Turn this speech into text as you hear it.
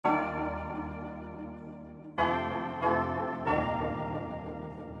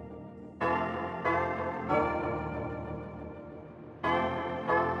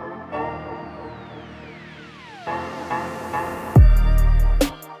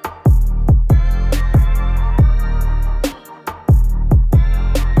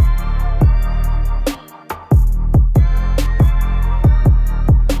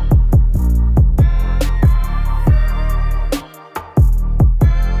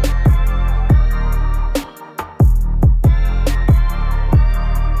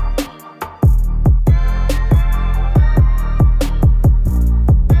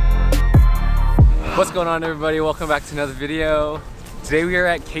going on, everybody? Welcome back to another video. Today we are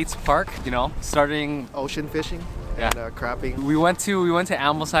at Kate's Park, you know, starting ocean fishing and crapping. We went to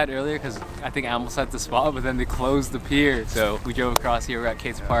Ambleside earlier because I think Ambleside's the spot, but then they closed the pier, so we drove across here. We're at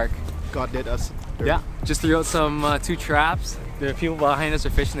Kate's Park. God did us dirty. Yeah, just threw out some 2 traps. There are people behind us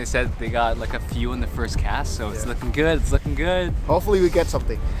are fishing. They said they got like a few in the first cast, so it's looking good. It's looking good. Hopefully we get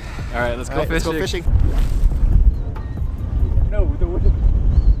something. All right, let's go fishing. Let's go fishing. No, the wind.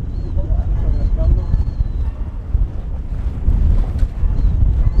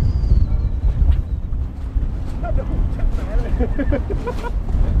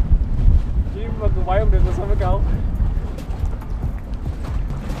 Chim mà cứ bay không được là sao mới câu.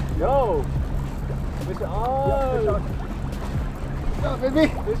 Yo, fish on. Yeah, baby.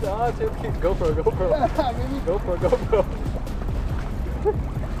 Fish on, Chim. GoPro, GoPro. Yeah, baby. GoPro, GoPro.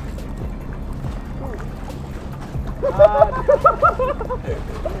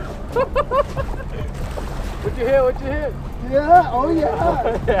 What you hit? What you hit? Yeah, oh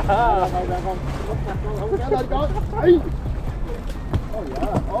yeah. Yeah. Oh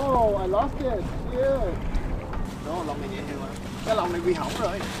yeah. Oh, I lost it. Yeah. Đó, lòng này nhẹ hơn mà. Cái lòng này bị hỏng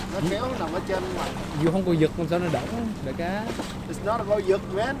rồi. Nó kéo nằm ở trên mà. Dù không có giật làm sao nó đỡ đại cá. It's not about giật,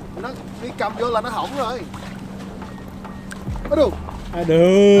 man. Nó đi cầm vô là nó hỏng rồi. Aduh.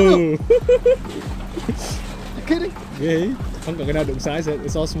 Aduh. You kidding? Ghê. Không cần cái nào đụng size,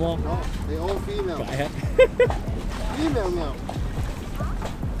 it's all small. No, they all female. Phải hết. Female now.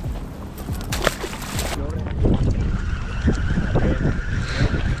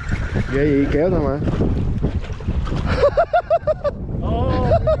 Ghê gì kéo thôi mà. Oh,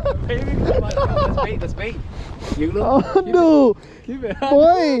 baby, that's bait. Dữ luôn. Oh no.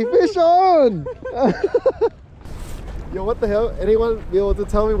 Boy, fish on. Yo, what the hell? Anyone be able to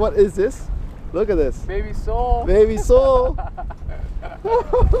tell me what is this? Look at this. Baby soul. Baby soul.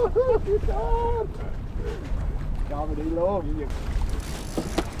 Cho mày đi luôn.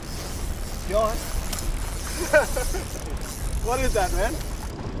 John. What is that, man?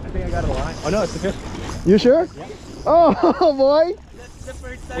 I think I got a line. Oh no, it's a fish. You sure? Yeah. Oh boy.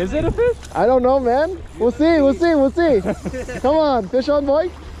 Is it a fish? I don't know, man. We'll see. We'll see. We'll see. Come on, fish on, boy.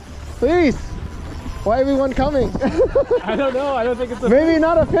 Please. Why everyone coming? I don't know. I don't think it's a Maybe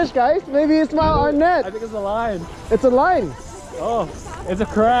not a fish, guys. Maybe it's our net. I think it's a line. It's a line. Oh, it's a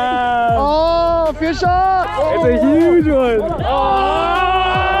crab. Oh, fish on. Oh. It's a huge one. Oh.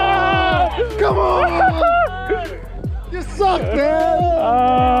 Come on. You suck, man.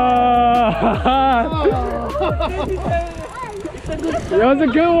 That was a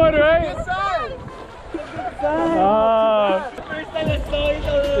good one, right?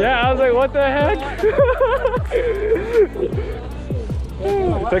 Yeah, I was like, what the heck?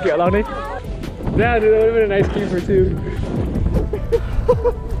 Take it along, Nick. Yeah, dude, that would have been a nice keeper too.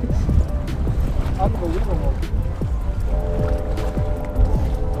 Unbelievable.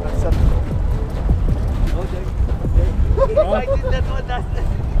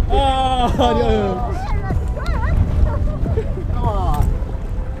 Oh, no. Come on.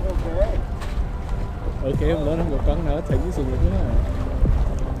 Okay. Ok, em lớn hơn một con nữa, thấy cái sừng nữa thế nào.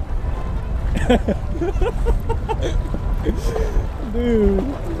 Dude.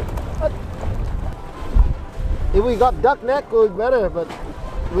 If we got duck neck, it would be better, but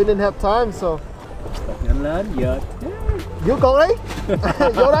we didn't have time, so. Nhanh lên, giờ. Vô con đấy.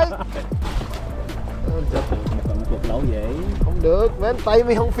 Vô đây. Còn cuộc lẩu vậy. Không được, man, tay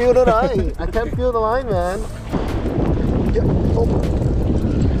mi không feel nữa rồi. I can't feel the line, man.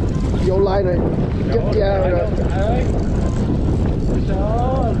 Vô line rồi. Chết cha rồi.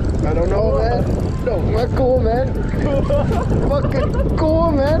 I don't know, man. Don't want cool, man. Fucking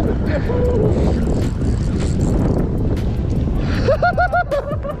cool, man.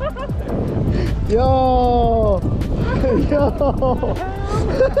 Yo. Yo.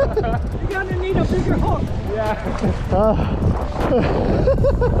 You're gonna need a bigger hook. Yeah.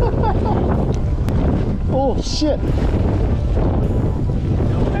 Oh shit.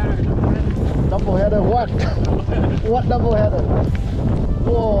 Double header what? What double header?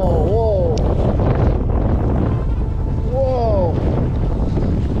 Whoa, whoa. Whoa.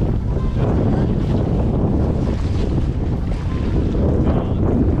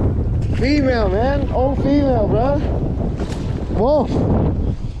 Female, man. All female, bro. Whoa.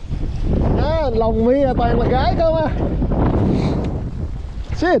 Lòng mi là toàn là gái cơ mà.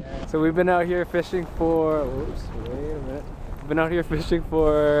 Shit. So we've been out here fishing for, oops, wait a minute. We've been out here fishing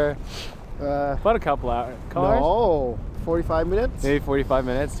for about a couple hours. No, 45 minutes? Maybe 45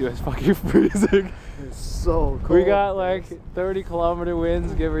 minutes. Dude, it's fucking freezing. It's so cold. We got like 30-kilometer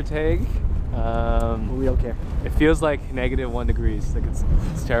winds, give or take. We don't care. It feels like -1 degrees. Like it's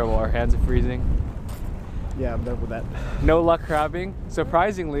terrible. Our hands are freezing. Yeah, I'm done with that. No luck crabbing.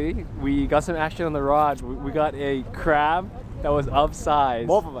 Surprisingly, we got some action on the rod. We got a crab that was upsized.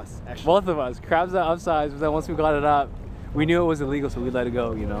 Both of us, actually. Both of us. Crabs that upsized, but then once we got it up, we knew it was illegal, so we let it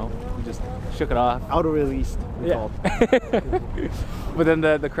go, you know? We just shook it off. Auto released. Yeah. But then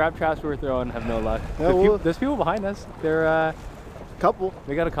the crab traps we were throwing have no luck. Yeah, There's people behind us. They're couple.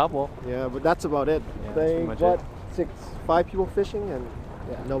 they got a couple. Yeah, but that's about it. Yeah, They that's got pretty 5 people fishing and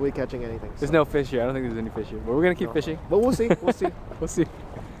nobody catching anything. There's no fish here. I don't think there's any fish here. But we're gonna keep fishing. But we'll see. We'll see. We'll see.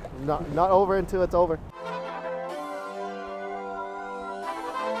 Not over until it's over.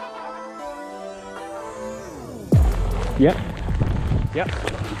 Yep. Yep.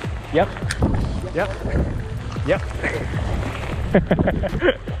 Yep. Yep. Yep.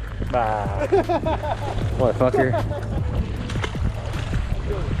 Bah. Motherfucker.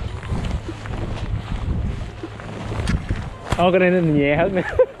 Cái này nó nhẹ hơn nè.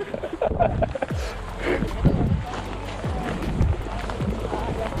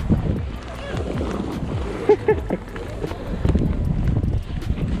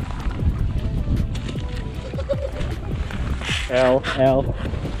 L.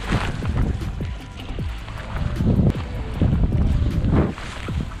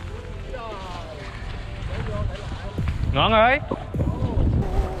 Ngon rồi.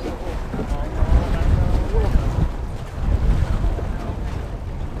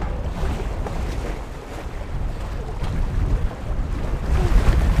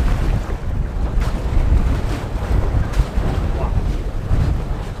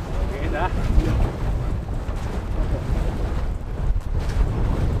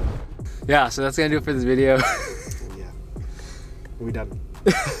 Yeah, so that's gonna do it for this video. Yeah, we done.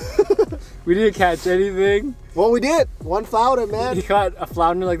 We didn't catch anything. Well, we did. One flounder, man. He caught a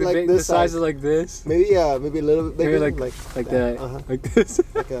flounder like the size of like this. Maybe a little bit bigger. Maybe like that. Like this.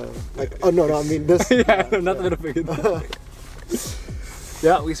 like oh no, I mean this. Yeah, not the middle finger.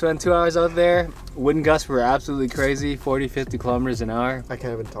 Yeah, we spent 2 hours out there. Wind gusts were absolutely crazy, 40-50 kilometers an hour. I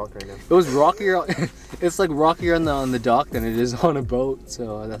can't even talk right now. It was rockier. It's like rockier on the dock than it is on a boat.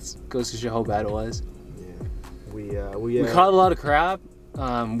 So that goes to show how bad it was. Yeah, we caught a lot of crab.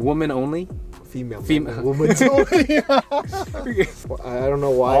 Woman only. Female. Woman only. I don't know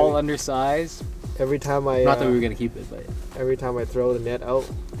why. All undersized. Every time I not that we were gonna keep it, but every time I throw the net out,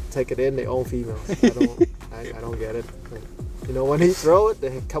 take it in, they own females. I don't get it. You know, when they throw it,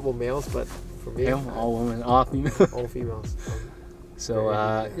 they have a couple males, but for me, all women, all females. All females. So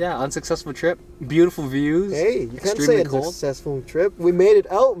yeah, unsuccessful trip. Beautiful views. Hey, you can't say it's a successful trip. We made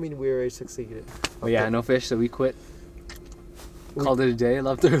it out. I mean, we already succeeded. But yeah, no fish, so we quit. Called it a day.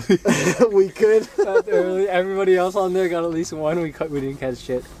 Left early. We could. Left early. Everybody else on there got at least one. We didn't catch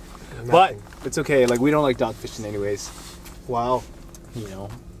shit. Nothing. But it's okay. Like, we don't like dock fishing anyways. Wow. You know,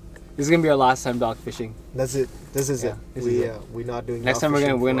 this is gonna be our last time dock fishing. That's it. This is it. We're not doing. Next time we're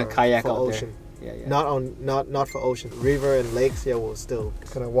gonna kayak out ocean. There. Yeah. Not for ocean. River and lakes. Yeah, we'll still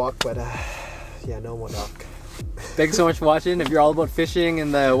gonna walk, but yeah, no more dock. Thanks so much for watching. If you're all about fishing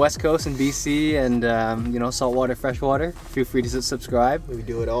in the West Coast and BC and you know, saltwater, freshwater, feel free to subscribe. We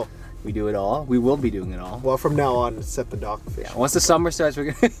do it all. We do it all. We will be doing it all. Well, from now on, except the dock fish. Yeah, once the summer starts,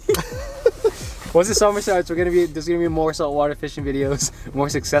 we're gonna. Once the summer starts, there's gonna be more saltwater fishing videos, more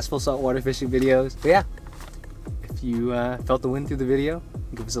successful saltwater fishing videos. But yeah, if you felt the wind through the video,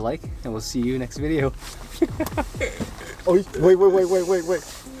 give us a like, and we'll see you next video. Oh, wait.